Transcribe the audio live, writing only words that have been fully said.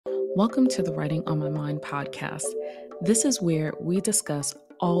Welcome to the Writing on My Mind podcast. This is where we discuss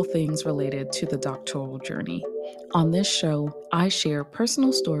all things related to the doctoral journey. On this show, I share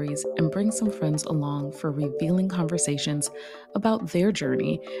personal stories and bring some friends along for revealing conversations about their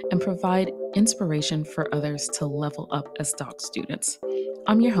journey and provide inspiration for others to level up as doc students.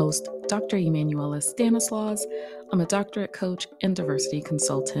 I'm your host, Dr. Emmanuela Stanislaus. I'm a doctorate coach and diversity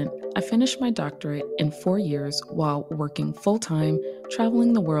consultant. I finished my doctorate in 4 years while working full-time,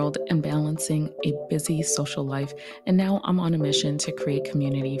 traveling the world, and balancing a busy social life. And now I'm on a mission to create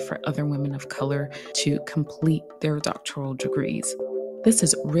community for other women of color to complete their doctoral degrees. This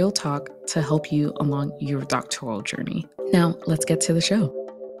is real talk to help you along your doctoral journey. Now, let's get to the show.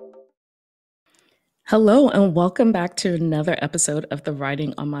 Hello, and welcome back to another episode of the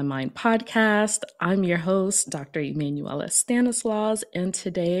Writing on My Mind podcast. I'm your host, Dr. Emmanuela Stanislaus, and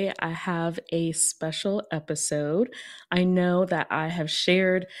today I have a special episode. I know that I have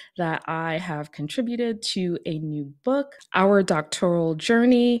shared that I have contributed to a new book, Our Doctoral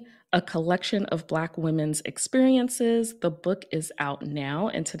Journey, a collection of Black women's experiences. The book is out now,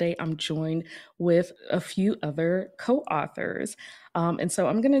 and today I'm joined with a few other co-authors. And so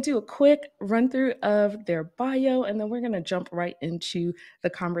I'm going to do a quick run through of their bio, and then we're going to jump right into the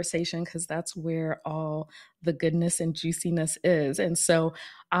conversation because that's where all the goodness and juiciness is. And so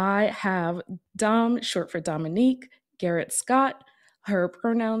I have Dom, short for Dominique Garrett-Scott. Her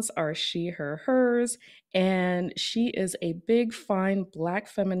pronouns are she, her, hers, and she is a big, fine Black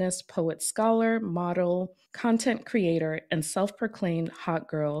feminist poet, scholar, model, content creator, and self-proclaimed hot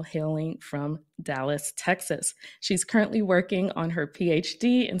girl hailing from Dallas, Texas. She's currently working on her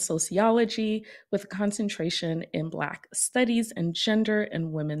Ph.D. in Sociology with a concentration in Black studies and gender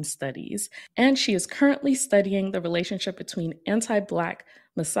and women's studies. And she is currently studying the relationship between anti-Black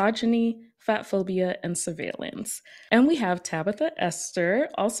misogyny, fatphobia, and surveillance. And we have Tabitha Esther,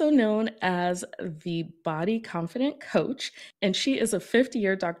 also known as the Body Confident Coach, and she is a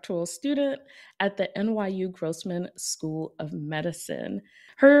fifth-year doctoral student at the NYU Grossman School of Medicine.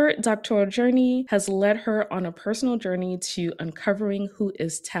 Her doctoral journey has led her on a personal journey to uncovering who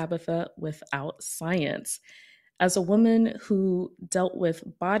is Tabitha without science. As a woman who dealt with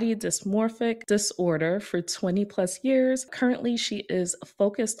body dysmorphic disorder for 20 plus years, currently she is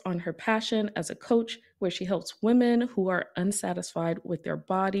focused on her passion as a coach where she helps women who are unsatisfied with their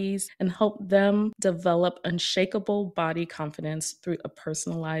bodies and help them develop unshakable body confidence through a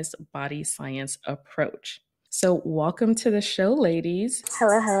personalized body science approach. So welcome to the show, ladies.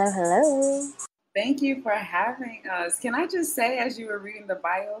 Hello. Thank you for having us. Can I just say, as you were reading the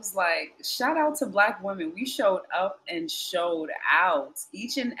bios, shout out to Black women. We showed up and showed out.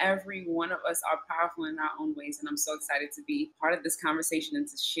 Each and every one of us are powerful in our own ways. And I'm so excited to be part of this conversation and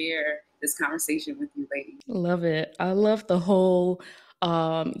to share this conversation with you ladies. Love it. I love the whole,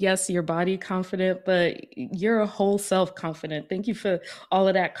 yes, your body confident, but you're a whole self confident. Thank you for all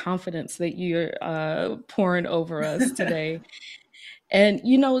of that confidence that you're pouring over us today. And,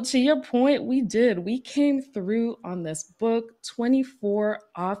 to your point, we came through on this book. 24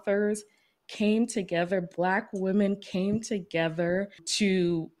 authors came together. Black women came together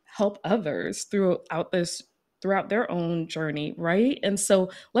to help others throughout their own journey, right? And so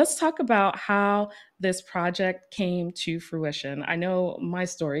let's talk about how this project came to fruition. I know my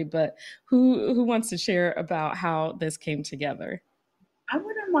story, but who wants to share about how this came together? I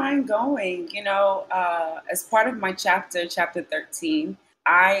wouldn't mind going. As part of my chapter 13,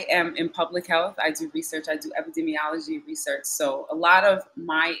 I am in public health. I do research. I do epidemiology research. So a lot of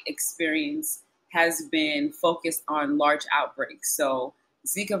my experience has been focused on large outbreaks. So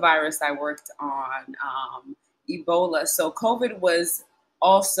Zika virus I worked on, Ebola. So COVID was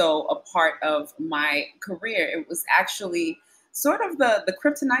also a part of my career. It was actually sort of the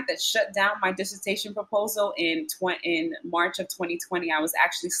kryptonite that shut down my dissertation proposal in March of 2020. I was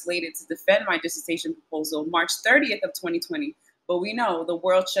actually slated to defend my dissertation proposal March 30th of 2020. But we know the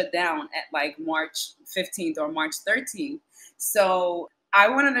world shut down at March 15th or March 13th. So I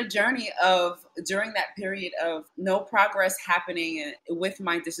went on a journey during that period of no progress happening with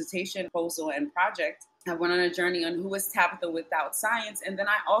my dissertation proposal and project. I went on a journey on who is Tabitha without science. And then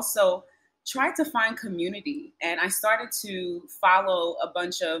I also tried to find community. And I started to follow a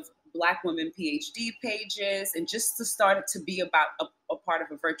bunch of Black women PhD pages and just to start it to be about a part of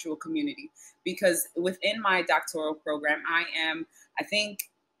a virtual community. Because within my doctoral program, I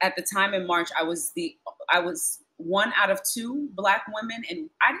think at the time in March, I was one out of two Black women, and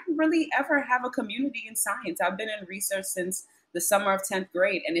I didn't really ever have a community in science. I've been in research since the summer of 10th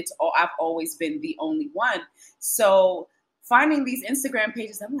grade, and I've always been the only one. So finding these Instagram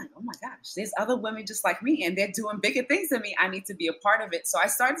pages, I'm like, oh my gosh, there's other women just like me and they're doing bigger things than me. I need to be a part of it. So I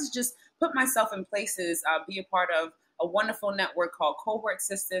started to just put myself in places, be a part of a wonderful network called Cohort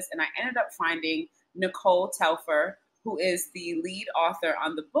Sisters. And I ended up finding Nicole Telfer, who is the lead author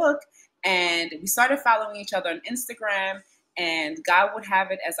on the book. And we started following each other on Instagram. And God would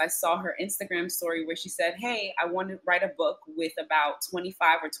have it, as I saw her Instagram story where she said, hey, I want to write a book with about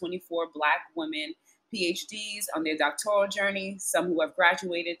 25 or 24 Black women, Ph.Ds on their doctoral journey, some who have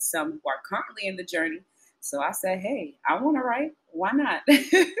graduated, some who are currently in the journey. So I said, hey, I want to write. Why not?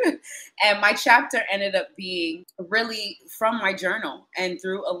 And my chapter ended up being really from my journal and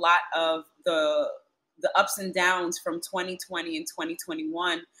through a lot of the ups and downs from 2020 and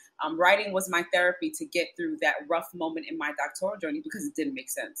 2021. Writing was my therapy to get through that rough moment in my doctoral journey because it didn't make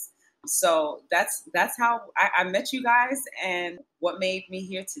sense. So that's how I met you guys and what made me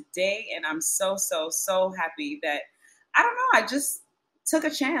here today. And I'm so happy that, I don't know, I just took a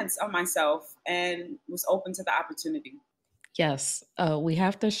chance on myself and was open to the opportunity. Yes, we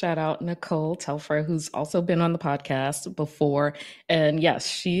have to shout out Nicole Telfer, who's also been on the podcast before. And yes,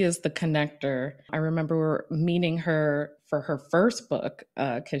 she is the connector. I remember meeting her for her first book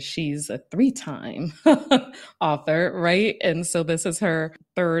because she's a 3-time author, right? And so this is her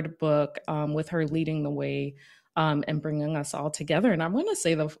third book with her leading the way and bringing us all together. And I want to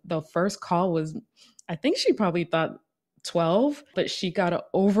say the first call was, I think she probably thought 12, but she got an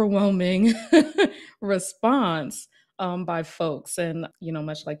overwhelming response by folks. And, you know,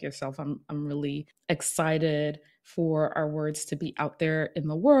 much like yourself, I'm really excited for our words to be out there in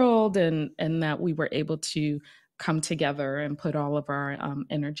the world and that we were able to come together and put all of our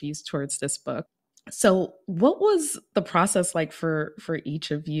energies towards this book. So what was the process like for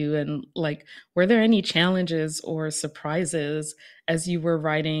each of you? And like, were there any challenges or surprises as you were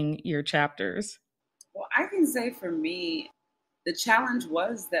writing your chapters? Well, I can say for me, the challenge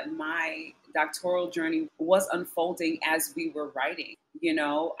was that my doctoral journey was unfolding as we were writing. You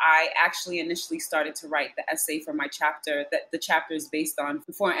know, I actually initially started to write the essay for my chapter that the chapter is based on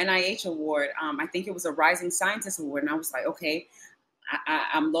for an NIH award. I think it was a Rising Scientist Award. And I was like, okay,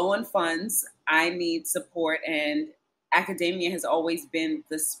 I'm low on funds. I need support. And academia has always been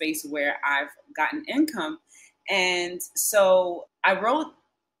the space where I've gotten income. And so I wrote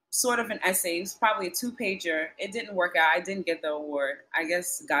sort of an essay. It was probably a 2-pager. It didn't work out. I didn't get the award. I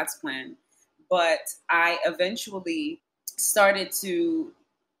guess God's plan. But I eventually started to,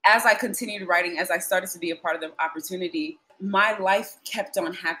 as I continued writing, as I started to be a part of the opportunity, my life kept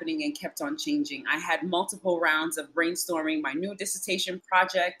on happening and kept on changing. I had multiple rounds of brainstorming my new dissertation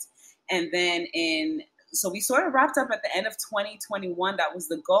project. And then so we sort of wrapped up at the end of 2021. That was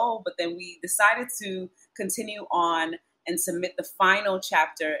the goal. But then we decided to continue on and submit the final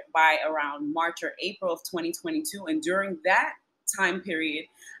chapter by around March or April of 2022. And during that time period,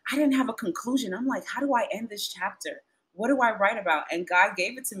 I didn't have a conclusion. I'm like, how do I end this chapter? What do I write about? And God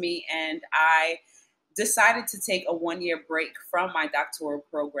gave it to me. And I decided to take a 1-year break from my doctoral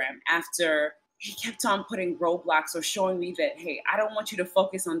program after he kept on putting roadblocks or showing me that, hey, I don't want you to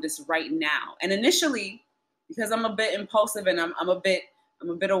focus on this right now. And initially, because I'm a bit impulsive and I'm a bit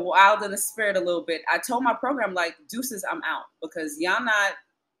wild in the spirit a little bit, I told my program, like, deuces, I'm out, because y'all not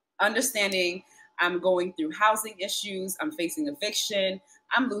understanding. I'm going through housing issues. I'm facing eviction.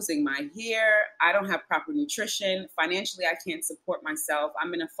 I'm losing my hair. I don't have proper nutrition. Financially, I can't support myself.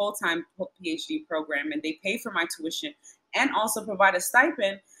 I'm in a full-time PhD program and they pay for my tuition and also provide a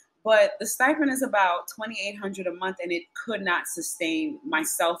stipend. But the stipend is about $2,800 a month and it could not sustain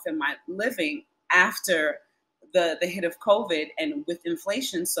myself and my living after the hit of COVID and with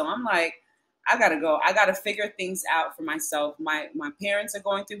inflation. So I'm like, I gotta go. I gotta figure things out for myself. My parents are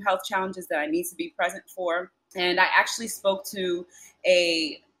going through health challenges that I need to be present for. And I actually spoke to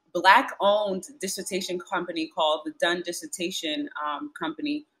a Black-owned dissertation company called the Dunn Dissertation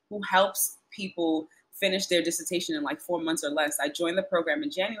Company, who helps people finish their dissertation in like 4 months or less. I joined the program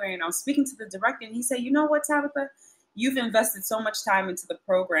in January and I was speaking to the director and he said, you know what, Tabitha, you've invested so much time into the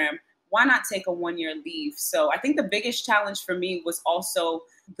program. Why not take a 1-year leave? So I think the biggest challenge for me was also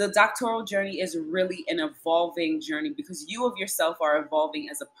the doctoral journey is really an evolving journey because you of yourself are evolving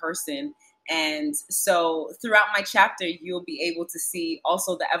as a person. And so throughout my chapter, you'll be able to see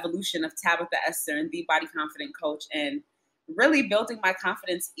also the evolution of Tabitha, Esther, and the Body Confident Coach, and really building my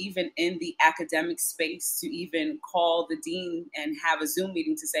confidence even in the academic space to even call the dean and have a Zoom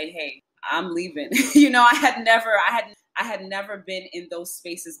meeting to say, hey, I'm leaving. I had never been in those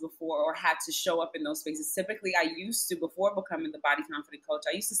spaces before or had to show up in those spaces. Typically, I used to, before becoming the Body Confident Coach,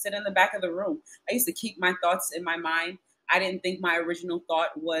 I used to sit in the back of the room. I used to keep my thoughts in my mind. I didn't think my original thought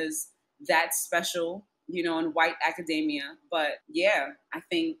was that special. in white academia. But yeah, I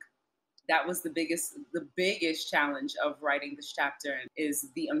think that was the biggest challenge of writing this chapter, is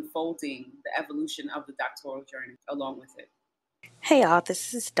the unfolding, the evolution of the doctoral journey along with it. Hey y'all,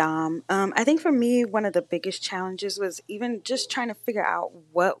 this is Dom. I think for me, one of the biggest challenges was even just trying to figure out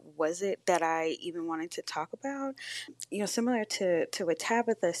what was it that I even wanted to talk about. Similar to what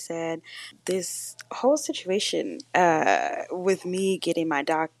Tabitha said, this whole situation with me getting my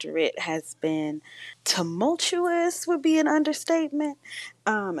doctorate has been tumultuous, would be an understatement.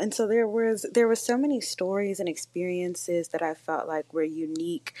 And so there was so many stories and experiences that I felt like were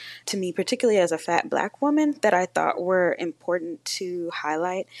unique to me, particularly as a fat Black woman, that I thought were important to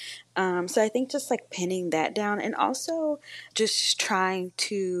highlight. So I think just like pinning that down, and also just trying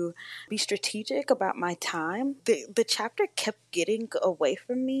to be strategic about my time. The chapter kept getting away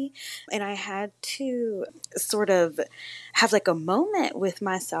from me, and I had to sort of have like a moment with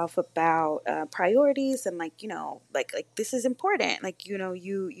myself about priorities, and like this is important. Like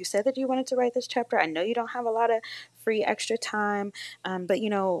you said that you wanted to write this chapter. I know you don't have a lot of free extra time, but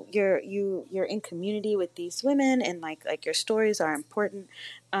you're in community with these women, and like your stories are important.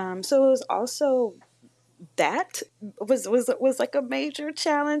 So it was also that was like a major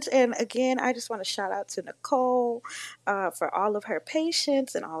challenge. And again, I just want to shout out to Nicole for all of her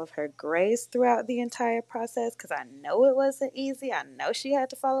patience and all of her grace throughout the entire process, because I know it wasn't easy. I know she had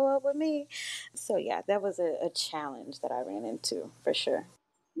to follow up with me. So yeah, that was a challenge that I ran into for sure.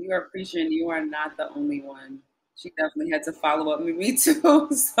 You are preaching. You are not the only one. She definitely had to follow up with me too.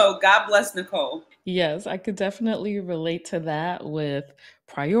 So God bless Nicole. Yes, I could definitely relate to that with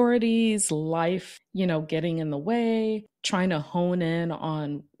priorities, life, getting in the way, trying to hone in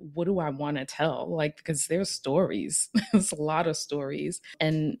on what do I want to tell? Like, because there's stories, there's a lot of stories.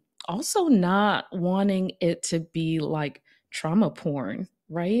 And also not wanting it to be like trauma porn,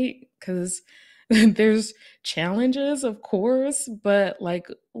 right? Because there's challenges, of course, but like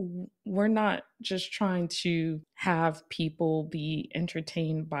we're not just trying to have people be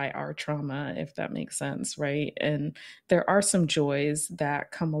entertained by our trauma, if that makes sense, right? And there are some joys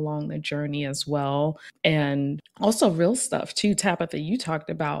that come along the journey as well. And also real stuff too. Tabitha, you talked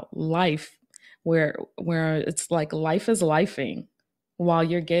about life, where it's like life is lifing while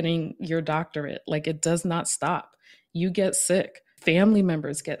you're getting your doctorate. Like it does not stop. You get sick, family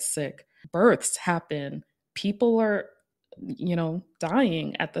members get sick, births happen, people are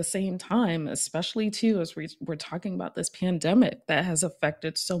dying at the same time, especially too as we're talking about this pandemic that has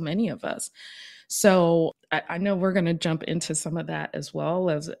affected so many of us. So I know we're going to jump into some of that as well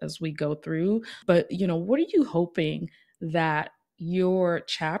as we go through, but what are you hoping that your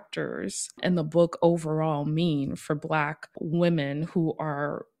chapters and the book overall mean for Black women who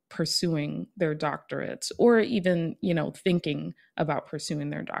are pursuing their doctorates, or even thinking about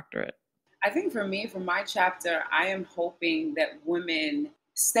pursuing their doctorate? I think for me, for my chapter, I am hoping that women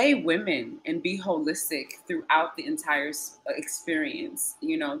stay women and be holistic throughout the entire experience.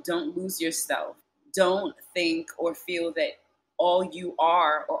 Don't lose yourself. Don't think or feel that all you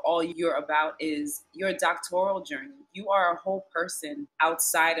are or all you're about is your doctoral journey. You are a whole person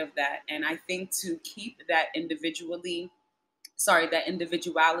outside of that. And I think to keep that individuality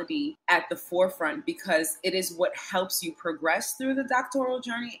at the forefront, because it is what helps you progress through the doctoral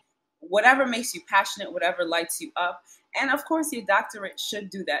journey. Whatever makes you passionate, whatever lights you up. And of course, your doctorate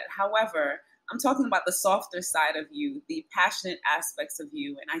should do that. However, I'm talking about the softer side of you, the passionate aspects of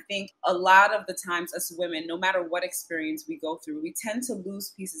you. And I think a lot of the times, as women, no matter what experience we go through, we tend to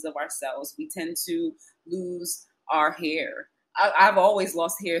lose pieces of ourselves. We tend to lose our hair. I've always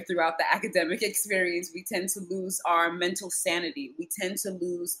lost hair throughout the academic experience. We tend to lose our mental sanity. We tend to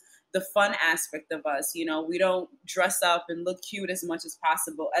lose the fun aspect of us. We don't dress up and look cute as much as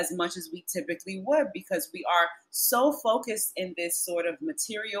possible, as much as we typically would, because we are so focused in this sort of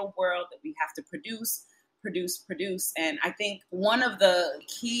material world that we have to produce. And I think one of the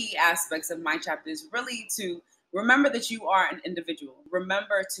key aspects of my chapter is really to remember that you are an individual.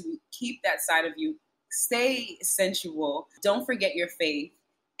 Remember to keep that side of you. Stay sensual. Don't forget your faith,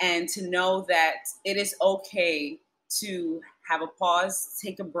 and to know that it is okay to have a pause,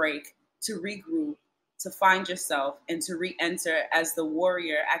 take a break, to regroup, to find yourself, and to re-enter as the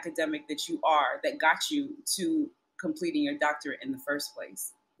warrior academic that you are, that got you to completing your doctorate in the first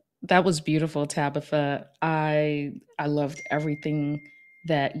place. That was beautiful, Tabitha. I loved everything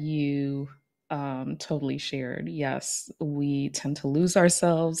that you totally shared. Yes, we tend to lose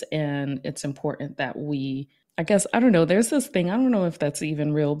ourselves, and it's important that we I guess, I don't know. There's this thing, I don't know if that's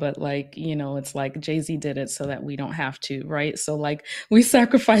even real, but like, it's like Jay-Z did it so that we don't have to, right? So like we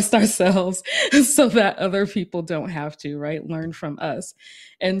sacrificed ourselves so that other people don't have to, right? Learn from us.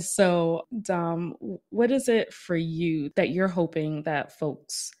 And so, Dom, what is it for you that you're hoping that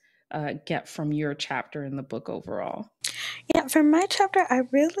folks get from your chapter in the book overall? Yeah, for my chapter, I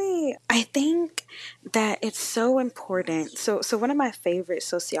think that it's so important. So one of my favorite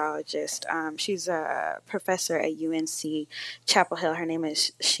sociologists, she's a professor at UNC Chapel Hill. Her name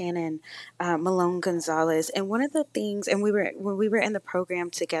is Shannon Malone Gonzalez. And one of the things, and when we were in the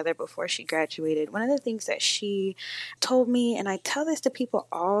program together before she graduated, one of the things that she told me, and I tell this to people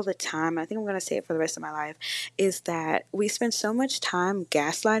all the time, I think I'm going to say it for the rest of my life, is that we spend so much time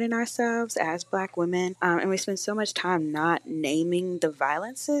gaslighting ourselves as Black women, and we spend so much time not naming the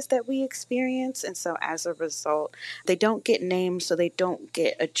violences that we experience. And so as a result, they don't get named, so they don't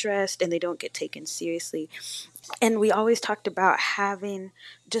get addressed, and they don't get taken seriously. And we always talked about having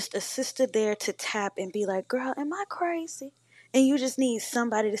just a sister there to tap and be like, girl, am I crazy? And you just need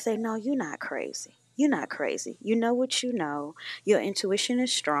somebody to say, no, you're not crazy. You're not crazy. You know what you know. Your intuition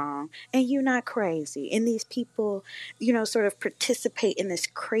is strong, and you're not crazy. And these people, sort of participate in this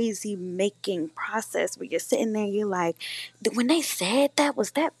crazy making process where you're sitting there, you're like, when they said that,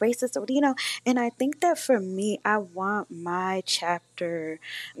 was that racist? Or. And I think that for me, I want my chapter,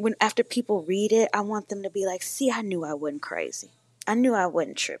 after people read it, I want them to be like, see, I knew I wasn't crazy. I knew I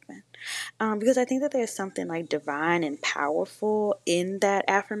wasn't tripping. Because I think that there's something like divine and powerful in that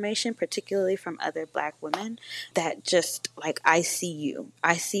affirmation, particularly from other Black women, that just like, I see you,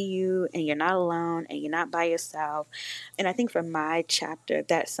 and you're not alone, and you're not by yourself. And I think for my chapter,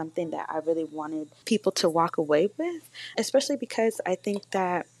 that's something that I really wanted people to walk away with, especially because I think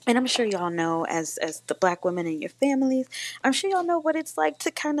that, and I'm sure y'all know, as the Black women in your families, I'm sure y'all know what it's like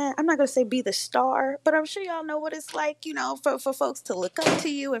to kind of, I'm not going to say be the star, but I'm sure y'all know what it's like, for folks to look up to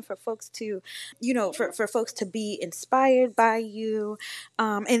you, and for folks to, for folks to be inspired by you.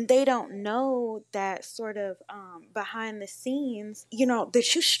 And they don't know that sort of behind the scenes,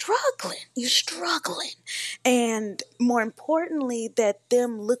 that you're struggling. And more importantly, that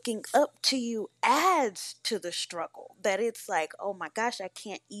them looking up to you adds to the struggle. That it's like, oh my gosh, I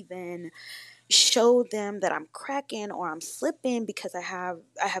can't even show them that I'm cracking or I'm slipping because I have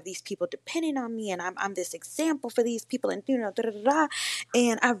these people depending on me, and I'm this example for these people, and da, da, da, da.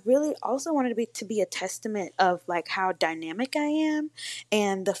 And I really also wanted to be a testament of like how dynamic I am,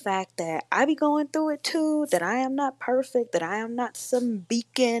 and the fact that I be going through it too, that I am not perfect, that I am not some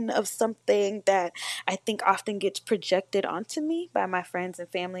beacon of something that I think often gets projected onto me by my friends and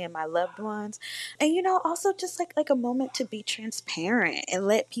family and my loved ones. And also just like a moment to be transparent and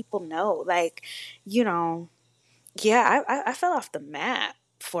let people know, like, yeah, I fell off the map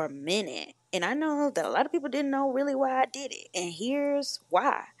for a minute. And I know that a lot of people didn't know really why I did it. And here's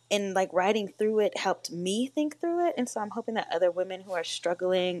why. And like writing through it helped me think through it. And so I'm hoping that other women who are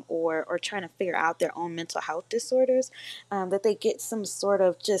struggling or trying to figure out their own mental health disorders, that they get some sort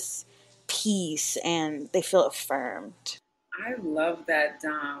of just peace and they feel affirmed. I love that,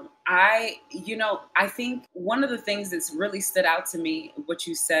 Dom. I think one of the things that's really stood out to me, what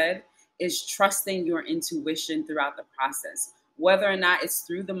you said, is trusting your intuition throughout the process, whether or not it's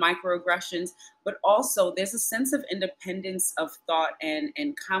through the microaggressions, but also there's a sense of independence of thought and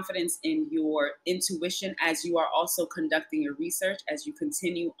confidence in your intuition as you are also conducting your research, as you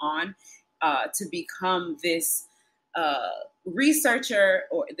continue on to become this uh, researcher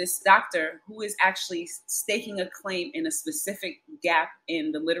or this doctor who is actually staking a claim in a specific gap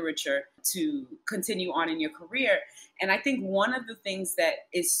in the literature to continue on in your career. And I think one of the things that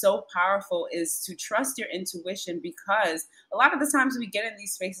is so powerful is to trust your intuition, because a lot of the times we get in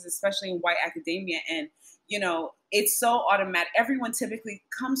these spaces, especially in white academia, and it's so automatic. Everyone typically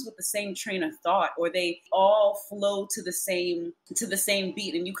comes with the same train of thought, or they all flow to the same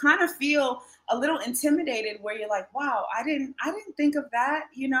beat, and you kind of feel a little intimidated where you're like, wow, I didn't think of that.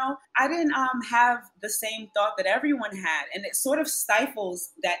 I didn't have the same thought that everyone had. And it sort of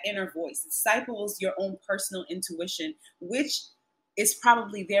stifles that inner voice. It stifles your own personal intuition, which is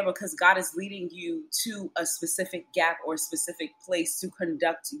probably there because God is leading you to a specific gap or a specific place to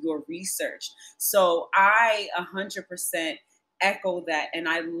conduct your research. So I 100% echo that. And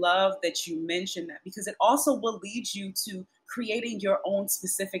I love that you mentioned that, because it also will lead you to creating your own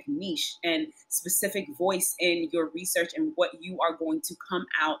specific niche and specific voice in your research and what you are going to come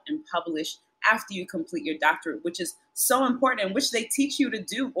out and publish after you complete your doctorate, which is so important, and which they teach you to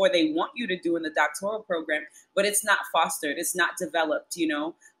do, or they want you to do in the doctoral program, but it's not fostered, it's not developed.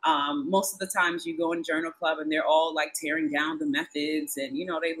 Most of the times you go in journal club and they're all like tearing down the methods, and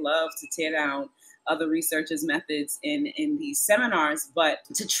they love to tear down other researchers' methods in these seminars, but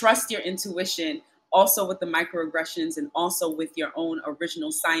to trust your intuition also with the microaggressions and also with your own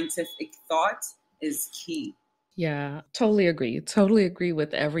original scientific thought is key. Yeah, totally agree. Totally agree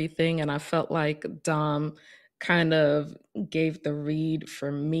with everything. And I felt like Dom kind of gave the read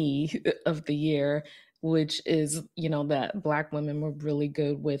for me of the year, which is, that Black women were really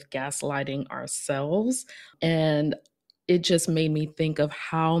good with gaslighting ourselves. And it just made me think of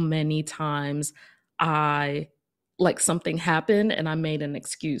how many times I like something happened and I made an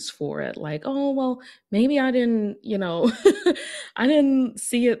excuse for it. Like, oh, well, maybe I didn't, I didn't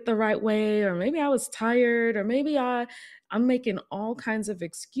see it the right way, or maybe I was tired, or maybe I'm making all kinds of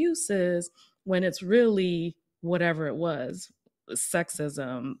excuses when it's really whatever it was,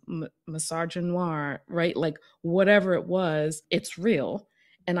 sexism, misogynoir, right? Like whatever it was, it's real.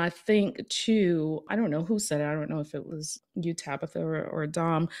 And I think too, I don't know who said it. I don't know if it was you, Tabitha, or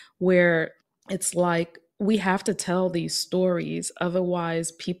Dom, where it's like we have to tell these stories.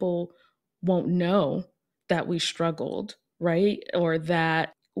 Otherwise, people won't know that we struggled, right? Or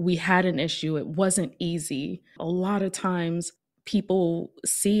that we had an issue. It wasn't easy. A lot of times people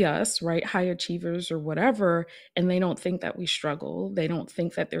see us, right, high achievers or whatever, and they don't think that we struggle. They don't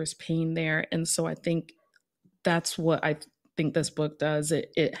think that there's pain there. And so I think that's what I think this book does.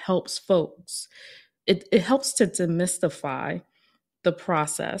 It helps folks. It helps to demystify the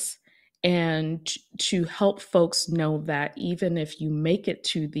process and to help folks know that even if you make it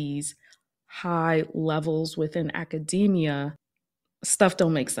to these high levels within academia, stuff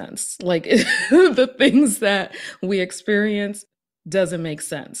don't make sense. Like the things that we experience doesn't make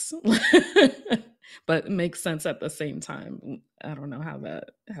sense. But it makes sense at the same time. I don't know how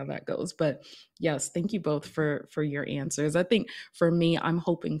that goes, but yes, thank you both for your answers. I think for me, I'm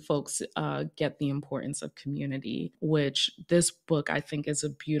hoping folks get the importance of community, which this book I think is a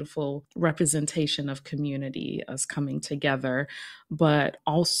beautiful representation of community, us coming together. But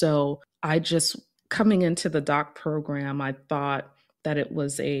also, coming into the doc program, I thought that it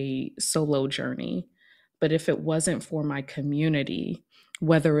was a solo journey. But if it wasn't for my community,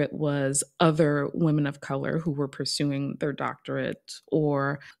 whether it was other women of color who were pursuing their doctorate,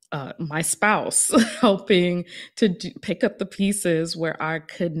 or my spouse helping to pick up the pieces where I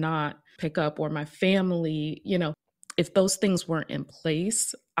could not pick up, or my family, if those things weren't in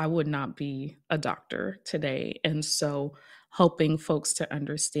place, I would not be a doctor today. And so helping folks to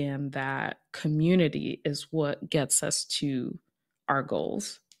understand that community is what gets us to our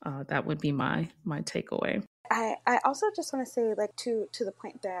goals. That would be my takeaway. I also just want to say, like, to the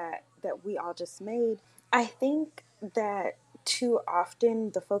point that we all just made, I think that too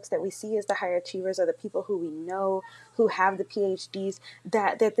often the folks that we see as the higher achievers are the people who we know who have the PhDs,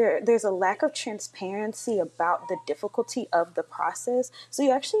 that there's a lack of transparency about the difficulty of the process. So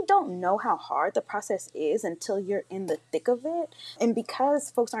you actually don't know how hard the process is until you're in the thick of it. And because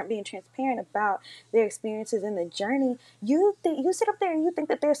folks aren't being transparent about their experiences in the journey, you sit up there and you think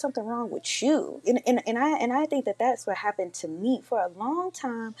that there's something wrong with you. And I think that that's what happened to me. For a long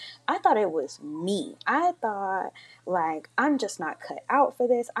time, I thought it was me. I thought, like, I'm just not cut out for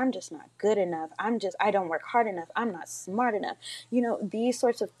this. I'm just not good enough. I don't work hard enough. I'm not smart enough. These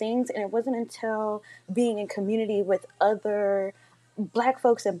sorts of things. And it wasn't until being in community with other Black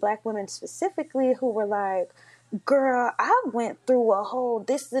folks and Black women specifically who were like, girl, I went through a whole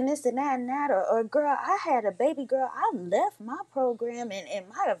this and this and that and that, or girl, I had a baby, girl, I left my program and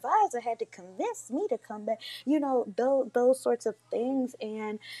my advisor had to convince me to come back, those sorts of things.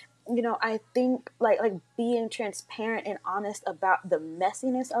 And I think like being transparent and honest about the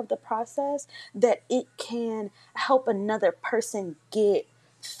messiness of the process, that it can help another person get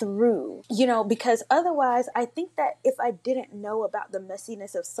through, because otherwise I think that if I didn't know about the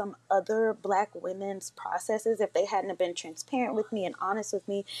messiness of some other Black women's processes, if they hadn't been transparent with me and honest with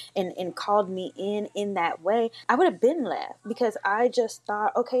me and called me in that way, I would have been left, because I just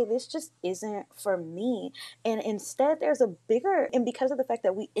thought, okay, this just isn't for me. And instead there's a bigger, and because of the fact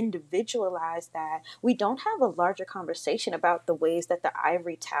that we individualize that, we don't have a larger conversation about the ways that the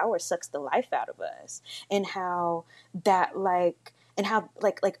ivory tower sucks the life out of us, and how that and how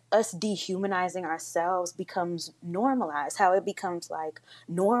like us dehumanizing ourselves becomes normalized, how it becomes like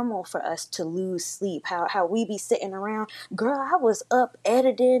normal for us to lose sleep, how we be sitting around, girl, I was up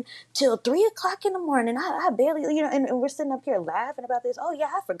editing till 3:00 in the morning. I barely, and we're sitting up here laughing about this. Oh yeah,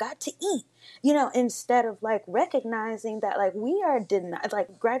 I forgot to eat, instead of like recognizing that like we are denied,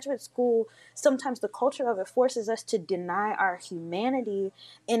 like graduate school, sometimes the culture of it forces us to deny our humanity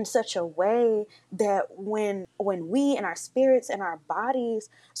in such a way that when we and our spirits and our bodies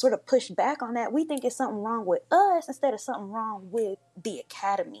sort of push back on that, we think it's something wrong with us instead of something wrong with the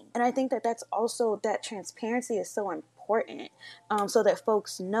academy. And I think that that's also, that transparency is so important, so that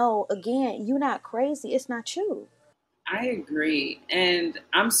folks know, again, you're not crazy. It's not you. I agree. And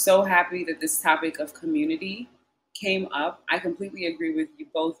I'm so happy that this topic of community came up. I completely agree with you,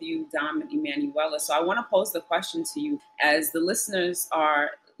 both you, Dom and Emmanuela. So I want to pose the question to you as the listeners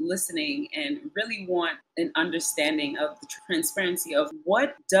are listening and really want an understanding of the transparency of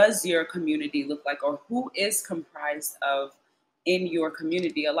what does your community look like, or who is comprised of in your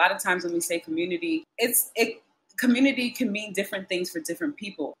community. A lot of times when we say community, community can mean different things for different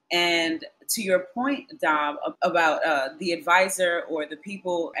people. And to your point, Dom, about the advisor or the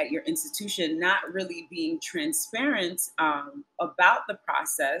people at your institution not really being transparent about the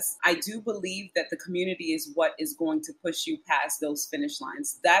process, I do believe that the community is what is going to push you past those finish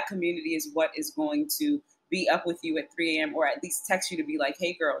lines. That community is what is going to be up with you at 3 a.m. or at least text you to be like,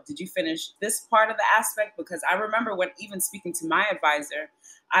 hey girl, did you finish this part of the aspect? Because I remember when even speaking to my advisor,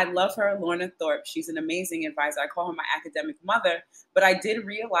 I love her, Lorna Thorpe. She's an amazing advisor. I call her my academic mother, but I did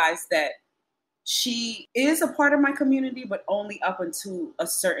realize that she is a part of my community, but only up until a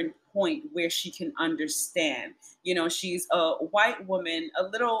certain point where she can understand. You know, she's a white woman, a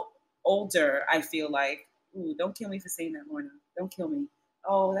little older, I feel like. Ooh, don't kill me for saying that, Lorna. Don't kill me.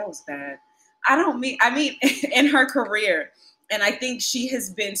 Oh, that was bad. I mean, in her career. And I think she has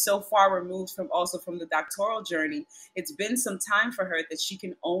been so far removed from the doctoral journey. It's been some time for her that she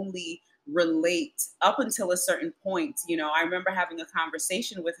can only relate up until a certain point. You know, I remember having a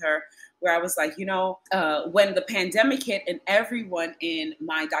conversation with her where I was like, when the pandemic hit and everyone in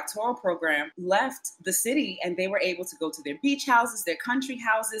my doctoral program left the city and they were able to go to their beach houses, their country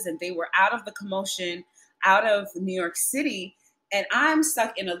houses, and they were out of the commotion, out of New York City. And I'm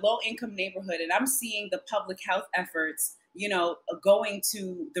stuck in a low-income neighborhood, and I'm seeing the public health efforts, going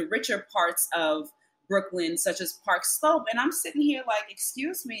to the richer parts of Brooklyn, such as Park Slope. And I'm sitting here like,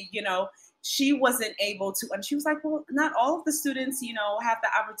 excuse me, she wasn't able to. And she was like, well, not all of the students, have the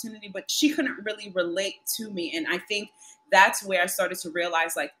opportunity, but she couldn't really relate to me. And I think that's where I started to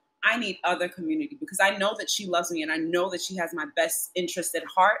realize, like, I need other community, because I know that she loves me and I know that she has my best interest at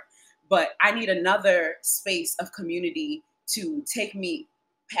heart, but I need another space of community to take me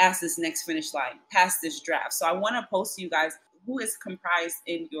past this next finish line, past this draft. So I want to pose to you guys, who is comprised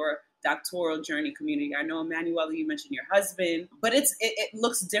in your doctoral journey community? I know, Emmanuela, you mentioned your husband, but it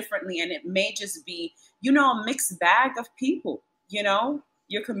looks differently, and it may just be, a mixed bag of people.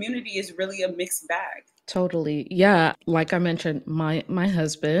 Your community is really a mixed bag. Totally. Yeah. Like I mentioned, my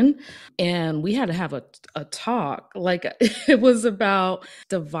husband, and we had to have a talk. Like it was about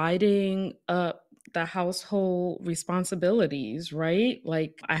dividing up the household responsibilities, right?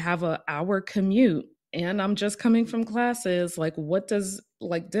 Like I have an hour commute and I'm just coming from classes. Like, what does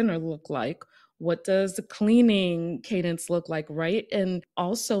dinner look like? What does the cleaning cadence look like, right? And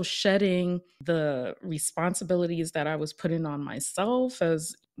also shedding the responsibilities that I was putting on myself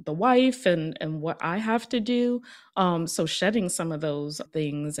as the wife and what I have to do. So shedding some of those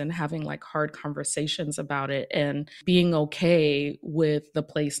things and having like hard conversations about it, and being okay with the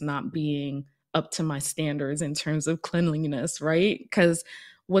place not being up to my standards in terms of cleanliness, right? Because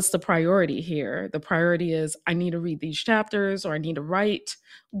what's the priority here? The priority is I need to read these chapters, or I need to write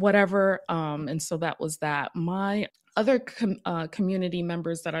whatever. And so that was that. My other community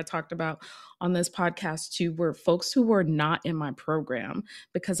members that I talked about on this podcast too were folks who were not in my program,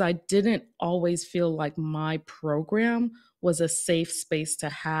 because I didn't always feel like my program was a safe space to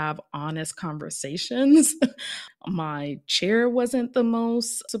have honest conversations. My chair wasn't the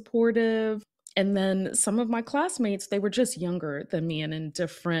most supportive. And then some of my classmates, they were just younger than me and in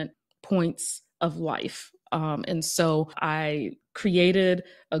different points of life. And so I created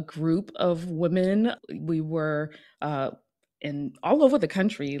a group of women. We were in all over the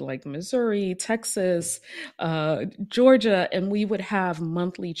country, like Missouri, Texas, Georgia, and we would have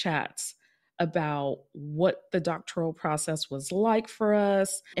monthly chats about what the doctoral process was like for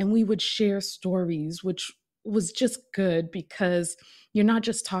us. And we would share stories, which was just good, because you're not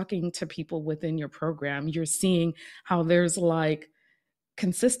just talking to people within your program, you're seeing how there's like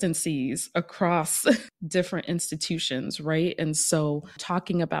consistencies across different institutions, right? And so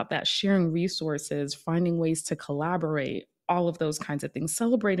talking about that, sharing resources, finding ways to collaborate, all of those kinds of things,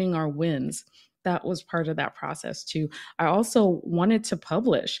 celebrating our wins. That was part of that process too. I also wanted to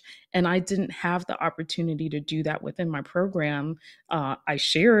publish, and I didn't have the opportunity to do that within my program. I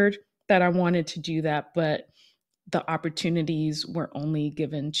shared that I wanted to do that, but the opportunities were only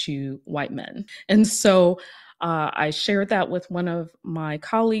given to white men. And so I shared that with one of my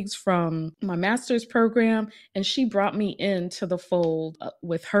colleagues from my master's program, and she brought me into the fold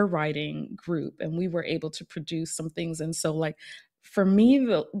with her writing group, and we were able to produce some things. And so, like, for me,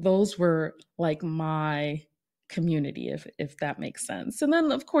 those were like my community, if that makes sense. And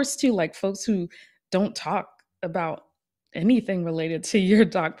then, of course, too, like folks who don't talk about anything related to your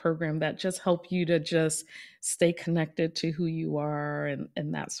doc program that just help you to just stay connected to who you are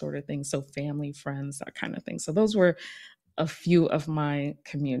and that sort of thing. So family, friends, that kind of thing. So those were a few of my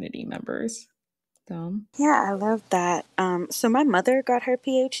community members. Yeah, I love that. So my mother got her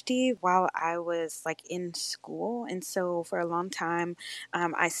PhD while I was like in school, and so for a long time,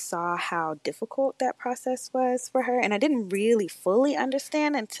 I saw how difficult that process was for her, and I didn't really fully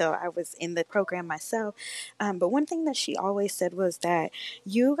understand until I was in the program myself. But one thing that she always said was that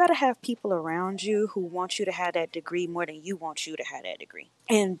you got to have people around you who want you to have that degree more than you want you to have that degree.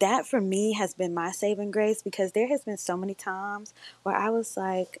 And that for me has been my saving grace, because there has been so many times where I was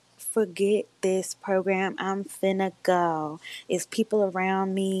like, forget this program, I'm finna go. It's people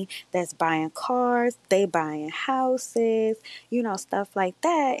around me that's buying cars, they buying houses, stuff like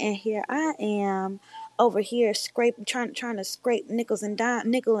that. And here I am over here trying to scrape nickel and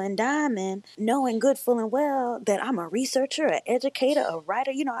diamond, knowing good full and well that I'm a researcher, an educator, a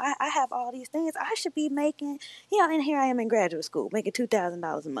writer. I have all these things. I should be making, and here I am in graduate school making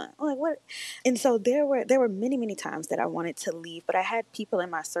 $2,000 a month. I'm like, what? And so there were many, many times that I wanted to leave, but I had people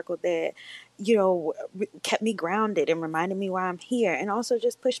in my circle that, kept me grounded and reminded me why I'm here, and also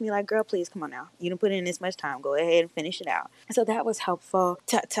just pushed me like, girl, please come on now. You didn't put in this much time. Go ahead and finish it out. And so that was helpful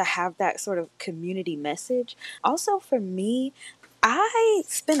to have that sort of community message. Also for me, I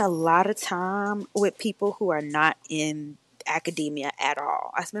spend a lot of time with people who are not in academia at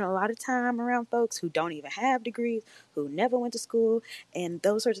all. I spend a lot of time around folks who don't even have degrees, who never went to school, and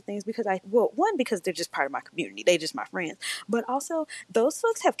those sorts of things, because because they're just part of my community. They're just my friends. But also those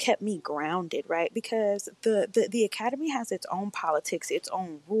folks have kept me grounded, right? Because the academy has its own politics, its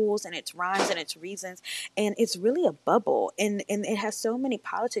own rules and its rhymes and its reasons. And it's really a bubble. And it has so many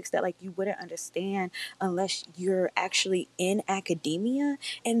politics that like you wouldn't understand unless you're actually in academia.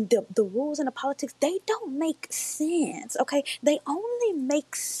 And the rules and the politics, they don't make sense. Okay. They only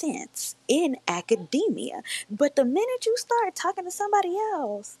make sense in academia. But the minute you start talking to somebody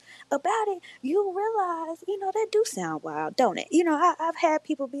else about it, you realize, that do sound wild, don't it? I've had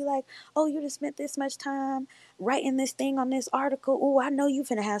people be like, oh, you just spent this much time writing this thing on this article. Oh, I know you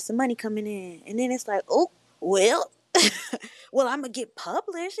finna have some money coming in. And then it's like, oh, well, well, I'm going to get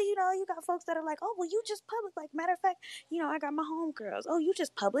published. You got folks that are like, oh, well, you just published. Like, matter of fact, I got my homegirls. Oh, you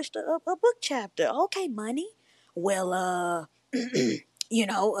just published a book chapter. Okay, money. Well, I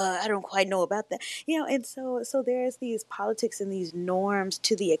don't quite know about that, and so there's these politics and these norms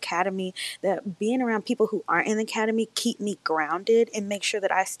to the academy that being around people who aren't in the academy keep me grounded and make sure that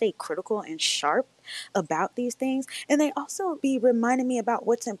I stay critical and sharp about these things. And they also be reminding me about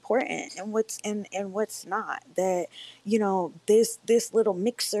what's important and what's not. That, this little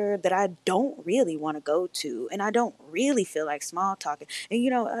mixer that I don't really want to go to, and I don't really feel like small talking. And,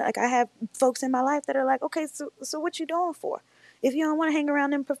 like I have folks in my life that are like, okay, so what you doing for? If you don't want to hang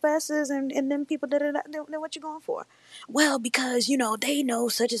around them professors and them people, then what you going for? Well, because, they know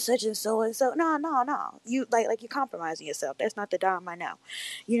such and such and so and so. No. You like you're compromising yourself. That's not the Dom I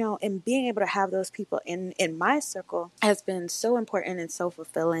know. And being able to have those people in my circle has been so important and so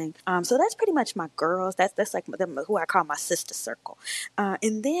fulfilling. So that's pretty much my girls. That's like who I call my sister circle.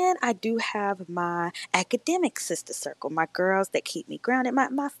 And then I do have my academic sister circle, my girls that keep me grounded,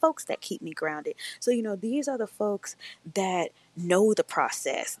 my folks that keep me grounded. So, these are the folks that know the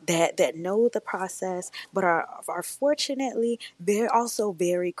process, that know the process, but are fortunately, they're also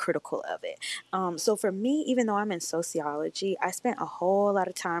very critical of it. So for me, even though I'm in sociology, I spent a whole lot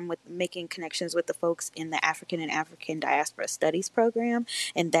of time with making connections with the folks in the African and African Diaspora Studies program.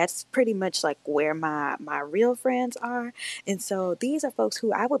 And that's pretty much like where my real friends are. And so these are folks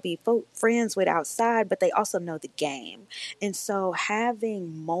who I would be friends with outside, but they also know the game. And so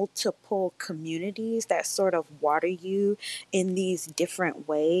having multiple communities that sort of water you in these different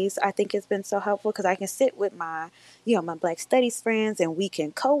ways, I think has been so helpful, because I can sit with my Black Studies friends and we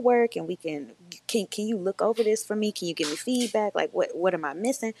can co-work and we can you look over this for me? Can you give me feedback? Like what am I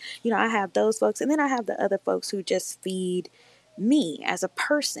missing? I have those folks, and then I have the other folks who just feed me as a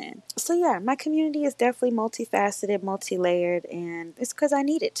person. So yeah, my community is definitely multifaceted, multi-layered, and it's because I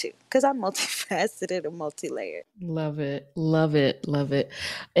need it to, because I'm multifaceted and multi-layered. Love it. Love it. Love it.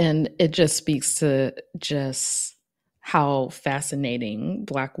 And it just speaks to just how fascinating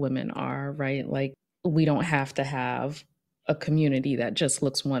Black women are, right? Like, we don't have to have a community that just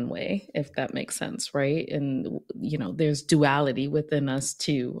looks one way, if that makes sense, right? And, there's duality within us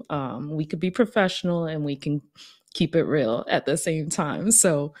too. We could be professional and we can keep it real at the same time.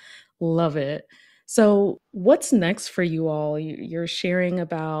 So love it. So what's next for you all? You're sharing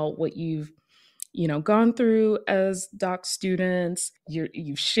about what you've gone through as doc students.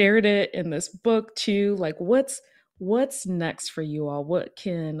 You've shared it in this book too. Like what's next for you all? What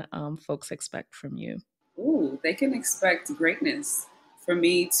can folks expect from you? Ooh, they can expect greatness, for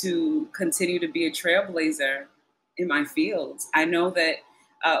me to continue to be a trailblazer in my field. I know that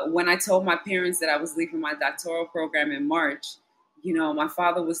when I told my parents that I was leaving my doctoral program in March, my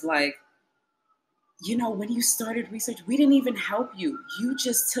father was like, when you started research, we didn't even help you. You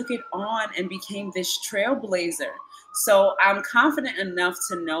just took it on and became this trailblazer. So I'm confident enough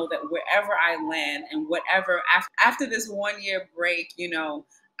to know that wherever I land and whatever, after this 1 year break,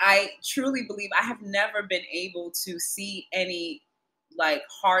 I truly believe I have never been able to see any like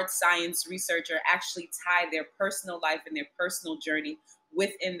hard science researcher actually tie their personal life and their personal journey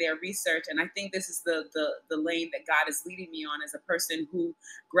within their research. And I think this is the lane that God is leading me on, as a person who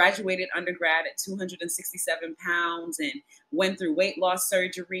graduated undergrad at 267 pounds and went through weight loss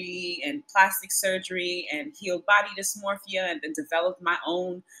surgery and plastic surgery and healed body dysmorphia, and then developed my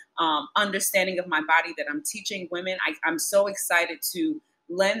own understanding of my body that I'm teaching women. I'm so excited to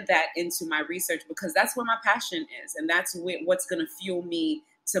lend that into my research, because that's where my passion is. And that's what's going to fuel me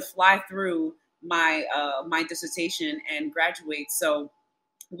to fly through my my dissertation and graduate. So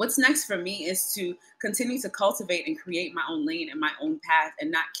what's next for me is to continue to cultivate and create my own lane and my own path,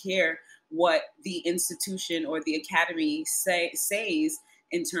 and not care what the institution or the academy says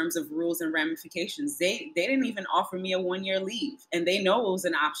in terms of rules and ramifications. They didn't even offer me a 1 year leave, and they know it was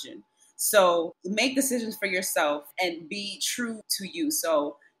an option. So make decisions for yourself and be true to you.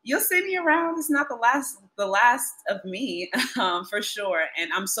 So you'll see me around. It's not the last of me, for sure.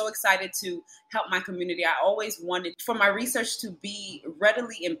 And I'm so excited to help my community. I always wanted for my research to be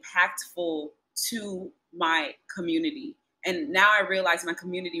readily impactful to my community. And now I realize my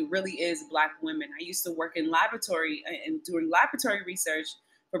community really is Black women. I used to work in laboratory and doing laboratory research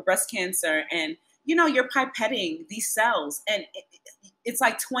for breast cancer. And, you're pipetting these cells, and it's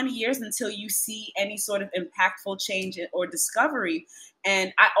like 20 years until you see any sort of impactful change or discovery.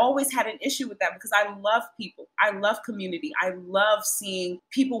 And I always had an issue with that, because I love people. I love community. I love seeing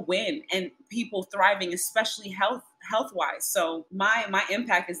people win and people thriving, especially health-wise. So my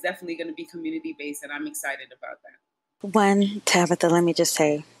impact is definitely going to be community-based, and I'm excited about that. One, Tabitha, let me just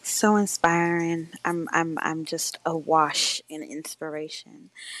say, so inspiring. I'm just awash in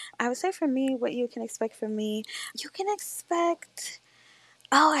inspiration. I would say for me, what you can expect from me, you can expect,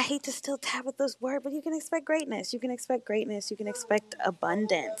 oh, I hate to steal Tabitha's word, but you can expect greatness. You can expect greatness. You can expect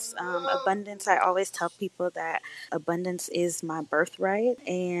abundance. Abundance, I always tell people that abundance is my birthright,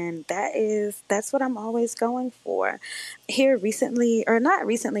 and that's what I'm always going for. Here recently, or not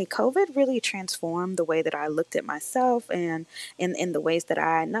recently, COVID really transformed the way that I looked at myself, and in the ways that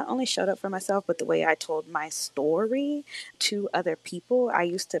I not only showed up for myself, but the way I told my story to other people. I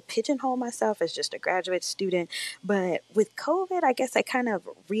used to pigeonhole myself as just a graduate student, but with COVID, I guess I kind of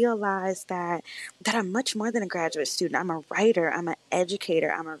realized that I'm much more than a graduate student. I'm a writer, I'm an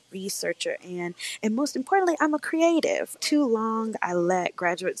educator, I'm a researcher, and most importantly, I'm a creative. Too long I let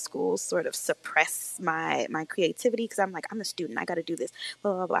graduate school sort of suppress my creativity, because I'm like, I'm a student, I got to do this,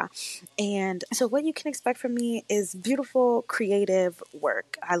 blah, blah, blah. And so what you can expect from me is beautiful, creative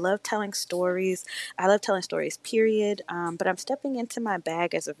work. I love telling stories. I love telling stories, period. But I'm stepping into my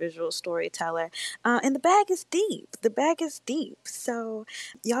bag as a visual storyteller. And the bag is deep. The bag is deep. So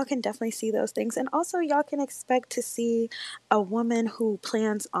y'all can definitely see those things. And also y'all can expect to see a woman who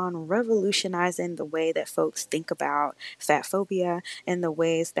plans on revolutionizing the way that folks think about fatphobia, and the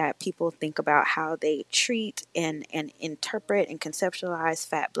ways that people think about how they treat and interpret and conceptualize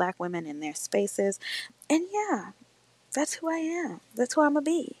fat Black women in their spaces. And yeah, that's who I am. That's who I'm going to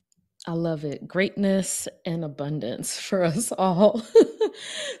be. I love it. Greatness and abundance for us all.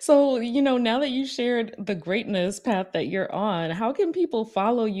 So, now that you shared the greatness path that you're on, how can people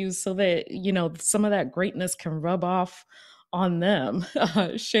follow you so that, some of that greatness can rub off on them?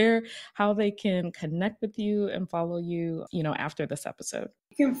 Share how they can connect with you and follow you, after this episode.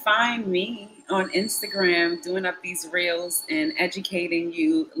 You can find me on Instagram doing up these reels and educating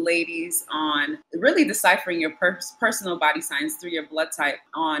you ladies on really deciphering your personal body signs through your blood type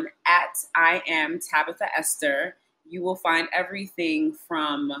on @I am Tabitha Esther. You will find everything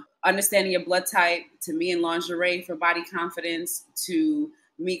from understanding your blood type to me in lingerie for body confidence to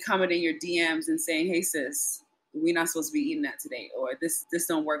me coming in your DMs and saying, hey sis, we're not supposed to be eating that today, or this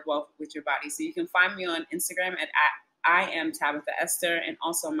don't work well with your body. So you can find me on Instagram I am Tabitha Esther, and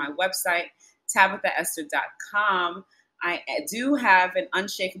also on my website, tabithaesther.com. I do have an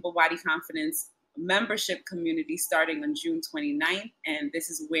Unshakable Body Confidence membership community starting on June 29th, and this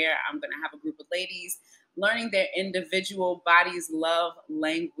is where I'm going to have a group of ladies learning their individual body's love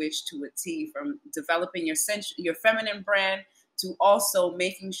language to a T, from developing your feminine brand to also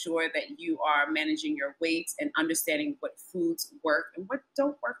making sure that you are managing your weight and understanding what foods work and what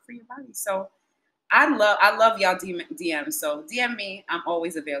don't work for your body. So I love y'all DMs. So DM me. I'm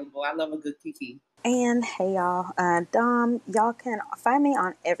always available. I love a good kiki. And hey y'all, Dom, y'all can find me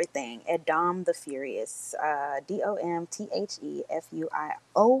on everything at Dom the Furious, DOMTHEFUIOUS.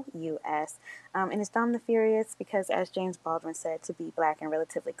 And it's Dom the Furious because, as James Baldwin said, to be black and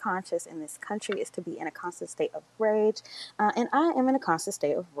relatively conscious in this country is to be in a constant state of rage. And I am in a constant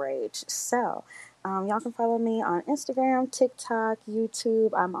state of rage. So y'all can follow me on Instagram, TikTok,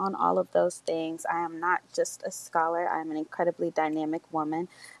 YouTube. I'm on all of those things. I am not just a scholar. I'm an incredibly dynamic woman.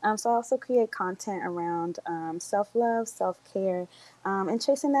 So I also create content around self-love, self-care, and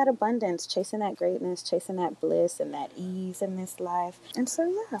chasing that abundance, chasing that greatness, chasing that bliss and that ease in this life. And so,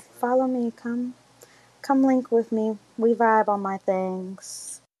 yeah, follow me. Come link with me. We vibe on my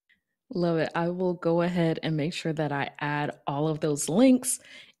things. Love it. I will go ahead and make sure that I add all of those links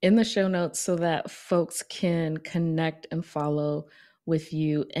in the show notes so that folks can connect and follow with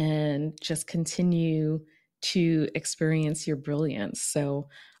you and just continue to experience your brilliance. So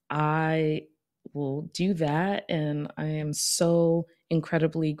I will do that. And I am so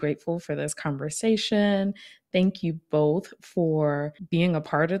incredibly grateful for this conversation. Thank you both for being a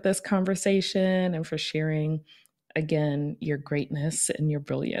part of this conversation and for sharing, again, your greatness and your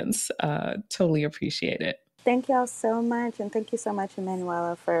brilliance. Totally appreciate it. Thank y'all so much. And thank you so much,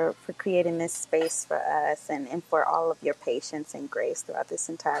 Emmanuela, for creating this space for us and for all of your patience and grace throughout this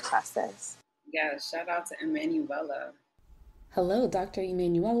entire process. Yeah, shout out to Emmanuela. Hello, Dr.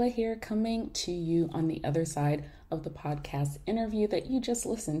 Emmanuela here, coming to you on the other side of the podcast interview that you just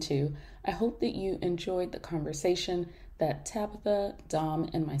listened to. I hope that you enjoyed the conversation that Tabitha, Dom,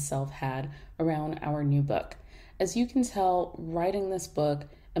 and myself had around our new book. As you can tell, writing this book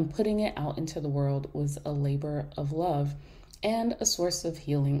and putting it out into the world was a labor of love and a source of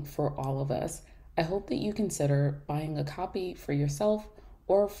healing for all of us. I hope that you consider buying a copy for yourself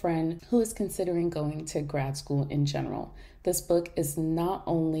or a friend who is considering going to grad school in general. This book is not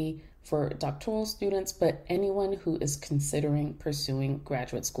only for doctoral students, but anyone who is considering pursuing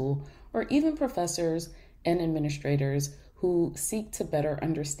graduate school, or even professors and administrators who seek to better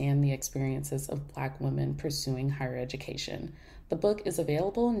understand the experiences of Black women pursuing higher education. The book is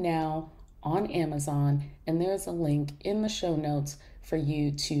available now on Amazon, and there's a link in the show notes for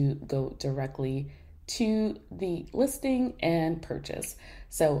you to go directly to the listing and purchase.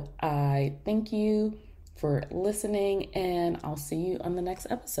 So I thank you for listening, and I'll see you on the next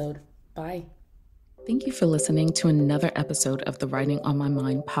episode. Bye. Thank you for listening to another episode of the Writing on My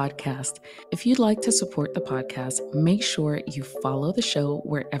Mind podcast. If you'd like to support the podcast, make sure you follow the show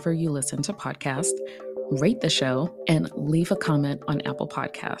wherever you listen to podcasts, rate the show, and leave a comment on Apple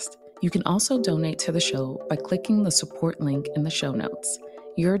Podcast. You can also donate to the show by clicking the support link in the show notes.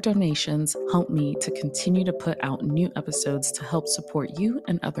 Your donations help me to continue to put out new episodes to help support you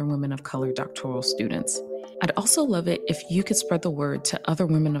and other women of color doctoral students. I'd also love it if you could spread the word to other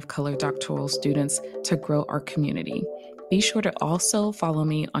women of color doctoral students to grow our community. Be sure to also follow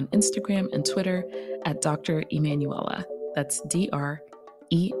me on Instagram and Twitter at Dr. Emmanuela. That's DrEmmanuela.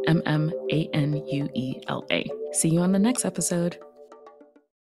 See you on the next episode.